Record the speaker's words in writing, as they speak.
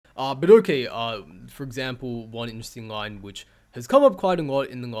But okay, for example, one interesting line which has come up quite a lot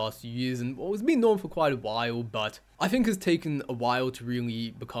in the last few years and has been known for quite a while, but I think has taken a while to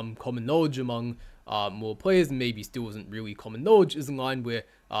really become common knowledge among more players, and maybe still isn't really common knowledge, is a line where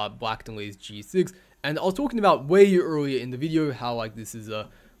black delays g6. And I was talking about way earlier in the video how like this is a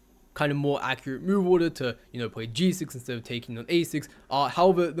kind of more accurate move order to, play g6 instead of taking on a6.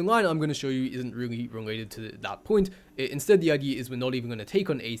 However, the line I'm going to show you isn't really related to that point. Instead, the idea is we're not even going to take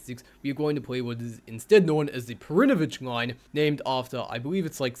on a6. We're going to play what is instead known as the Perinovic line, named after, I believe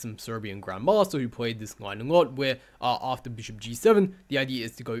it's like some Serbian grandmaster who played this line a lot, where after bishop g7, the idea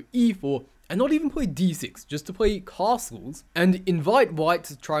is to go e4, and not even play d6, just to play castles, and invite white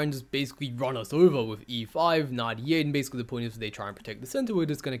to try and just basically run us over with e5, knight e8, and basically the point is they try and protect the center, we're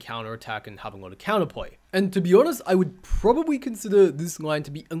just going to counterattack and have a lot of counterplay. And to be honest, I would probably consider this line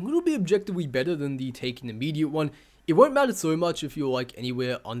to be a little bit objectively better than the taking immediate one. It won't matter so much if you're like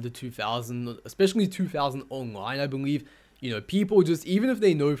anywhere under 2000, especially 2000 online, I believe. People just, even if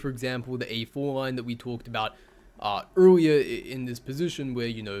they know, for example, the a4 line that we talked about earlier in this position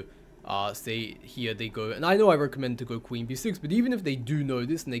where, say here they go, and I know I recommend to go queen b6, but even if they do know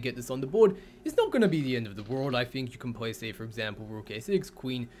this and they get this on the board, it's not going to be the end of the world. I think you can play, say, for example, rook a6,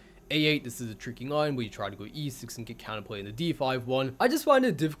 queen a8. This is a tricky line where you try to go e6 and get counterplay in the d5 one. I just find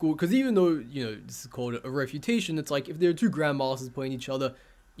it difficult because even though, this is called a refutation, it's like if there are two grandmasters playing each other,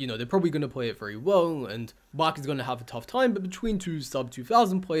 they're probably going to play it very well, and black is going to have a tough time, but between two sub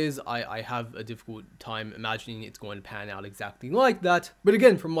 2000 players, I have a difficult time imagining it's going to pan out exactly like that. But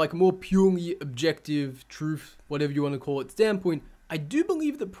again, from like a more purely objective, truth, whatever you want to call it, standpoint, I do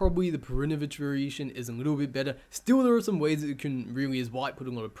believe that probably the Perinovic variation is a little bit better. Still, there are some ways that it can really, as white, put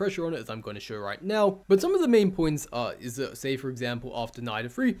a lot of pressure on it, as I'm going to show right now. But some of the main points is that, say, for example, after knight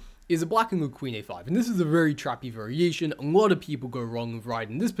f3, is a black and go queen a5. And this is a very trappy variation. A lot of people go wrong with right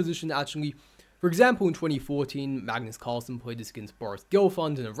in this position, actually. For example, in 2014, Magnus Carlsen played this against Boris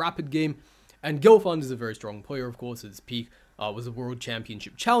Gelfand in a rapid game. And Gelfand is a very strong player, of course, at his peak. Was a world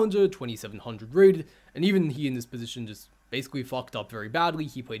championship challenger, 2700 rated. And even he in this position just basically fucked up very badly.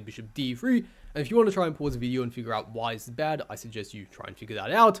 He played bishop d3. And if you want to try and pause the video and figure out why this is bad, I suggest you try and figure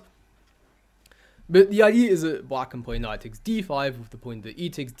that out. But the idea is that black can play knight takes d5 with the point that e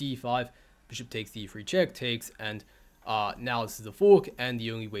takes d5, bishop takes d3, check takes, and now this is a fork, and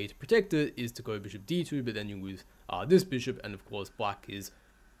the only way to protect it is to go bishop d2, but then you lose this bishop, and of course black is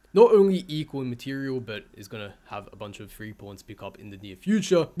not only equal in material, but is going to have a bunch of free pawns pick up in the near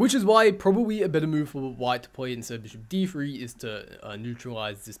future, which is why probably a better move for white to play instead of bishop d3 is to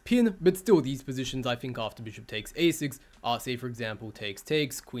neutralize this pin. But still, these positions, I think after bishop takes a6, say for example takes,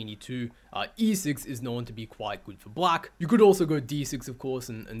 queen e2, e6 is known to be quite good for black. You could also go d6, of course,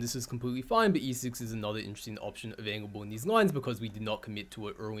 and this is completely fine, but e6 is another interesting option available in these lines because we did not commit to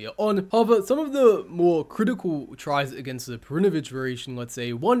it earlier on. However, some of the more critical tries against the Perinovic variation, let's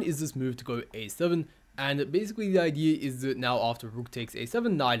say, one is this move to go a7, and basically the idea is that now after rook takes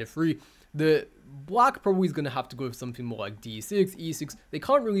a7, knight f3, the black probably is going to have to go for something more like d6, e6. They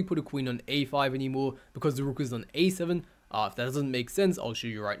can't really put a queen on a5 anymore because the rook is on a7. If that doesn't make sense, I'll show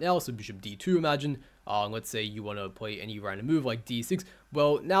you right now. So bishop d2, imagine. Let's say you want to play any random move like d6.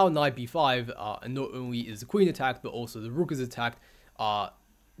 Well, now knight b5, and not only is the queen attacked, but also the rook is attacked.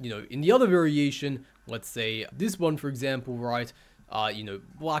 In the other variation, let's say this one, for example, right?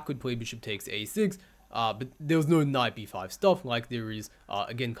 Black could play bishop takes a6, but there was no knight b5 stuff like there is,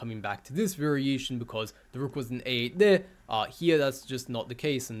 again, coming back to this variation because the rook was in a8 there. Here, that's just not the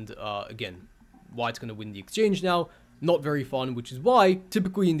case, and again, white's going to win the exchange now. Not very fun, which is why,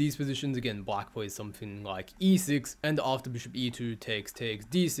 typically in these positions, again, black plays something like e6, and after bishop e2, takes,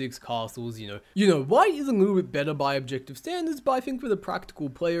 d6, castles, white is a little bit better by objective standards, but I think for the practical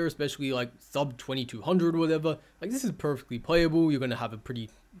player, especially like sub 2200 or whatever, like this is perfectly playable. You're going to have a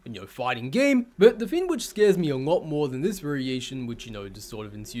pretty, fighting game. But the thing which scares me a lot more than this variation, which, just sort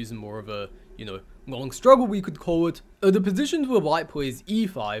of ensues in more of a, long struggle, we could call it, are the positions where white plays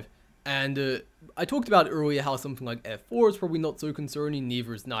e5, and I talked about earlier how something like f4 is probably not so concerning,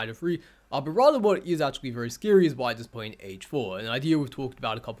 neither is knight f3, but rather what is actually very scary is white just playing h4, an idea we've talked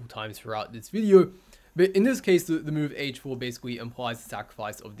about a couple times throughout this video. But in this case, the move h4 basically implies the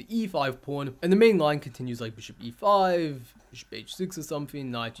sacrifice of the e5 pawn, and the main line continues like bishop e5, bishop h6 or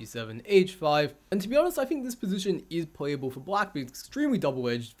something, knight g7, h5. And to be honest, I think this position is playable for black, but it's extremely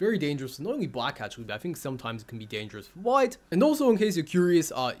double-edged, very dangerous for not only black actually, but I think sometimes it can be dangerous for white. And also, in case you're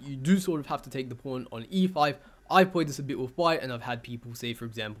curious, you do sort of have to take the pawn on e5. I've played this a bit with white, and I've had people say, for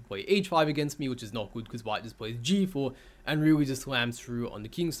example, play h5 against me, which is not good because white just plays g4 and really just slams through on the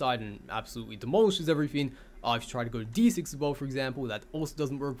king side and absolutely demolishes everything. If you try to go to d6 as well, for example, that also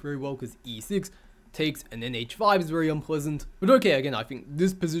doesn't work very well because e6 takes, and then h5 is very unpleasant. But okay, again, I think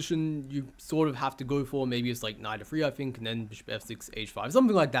this position you sort of have to go for. Maybe it's like knight f3, I think, and then bishop f6, h5,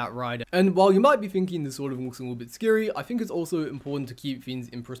 something like that, right? And while you might be thinking this sort of looks a little bit scary, I think it's also important to keep things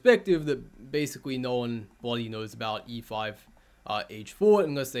in perspective that basically no one bloody knows about e5, h4,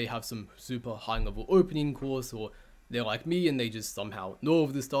 unless they have some super high level opening course, or they're like me and they just somehow know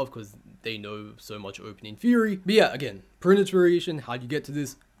of this stuff because they know so much opening theory. But yeah, again, Prince variation, how do you get to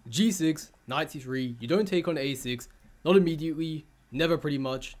this? g6, knight c3, you don't take on a6, not immediately, never pretty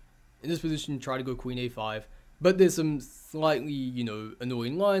much. In this position, try to go queen a5, but there's some slightly, you know,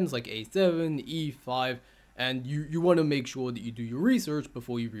 annoying lines like a7, e5, and you want to make sure that you do your research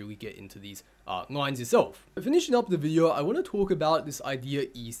before you really get into these lines yourself. Finishing up the video, I want to talk about this idea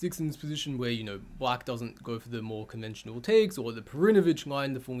e6 in this position where, you know, black doesn't go for the more conventional takes or the Perinovich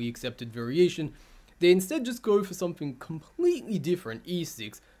line, the fully accepted variation. They instead just go for something completely different,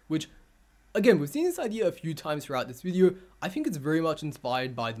 e6, which, again, we've seen this idea a few times throughout this video. I think it's very much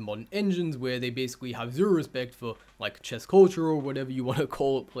inspired by the modern engines, where they basically have zero respect for, like, chess culture or whatever you want to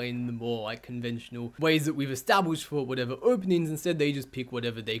call it, playing the more, like, conventional ways that we've established for whatever openings. Instead, they just pick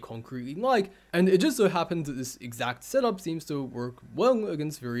whatever they concretely like, and it just so happens that this exact setup seems to work well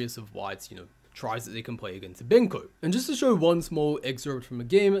against various of White's, you know, tries that they can play against Benko. And just to show one small excerpt from a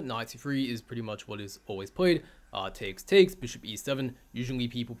game, knight c3 is pretty much what is always played. Takes, bishop e7, usually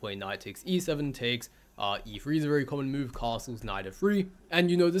people play knight takes e7, takes, e3 is a very common move, castles, knight f3,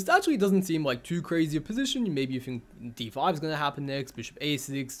 and you know, this actually doesn't seem like too crazy a position. Maybe you think d5 is going to happen next, bishop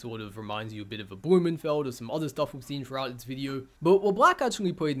a6 sort of reminds you a bit of a Blumenfeld or some other stuff we've seen throughout this video. But what black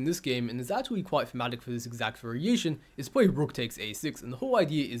actually played in this game, and is actually quite thematic for this exact variation, is play rook takes a6, and the whole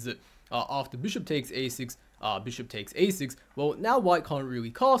idea is that after bishop takes a6, bishop takes a6, well, now white can't really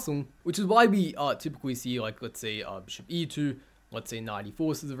castle, which is why we typically see, like, let's say bishop e2, let's say knight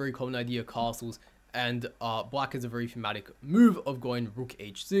e4, this is a very common idea, castles, and black has a very thematic move of going rook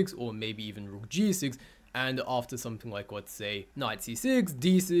h6, or maybe even rook g6, and after something like, let's say, knight c6,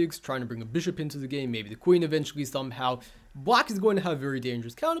 d6, trying to bring a bishop into the game, maybe the queen eventually somehow, black is going to have very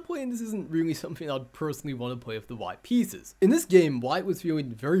dangerous counterplay, and this isn't really something I'd personally want to play with the white pieces. In this game, white was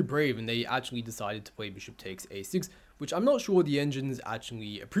feeling very brave, and they actually decided to play bishop takes a6, which I'm not sure the engines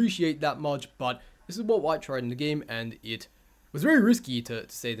actually appreciate that much, but this is what white tried in the game, and it was very risky to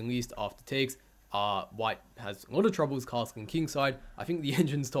say the least after takes. White has a lot of troubles castling kingside. I think the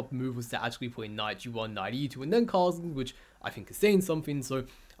engine's top move was to actually play knight g1, knight e2, and then castle, which I think is saying something. So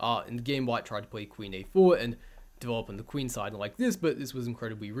in the game, white tried to play queen a4 and develop on the queen side like this, but this was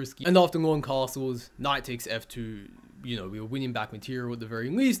incredibly risky. And after long castles, knight takes f2, you know, we were winning back material at the very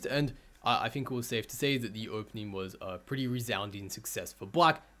least, and I think it was safe to say that the opening was a pretty resounding success for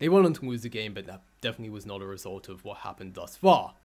black. They went on to lose the game, but that definitely was not a result of what happened thus far.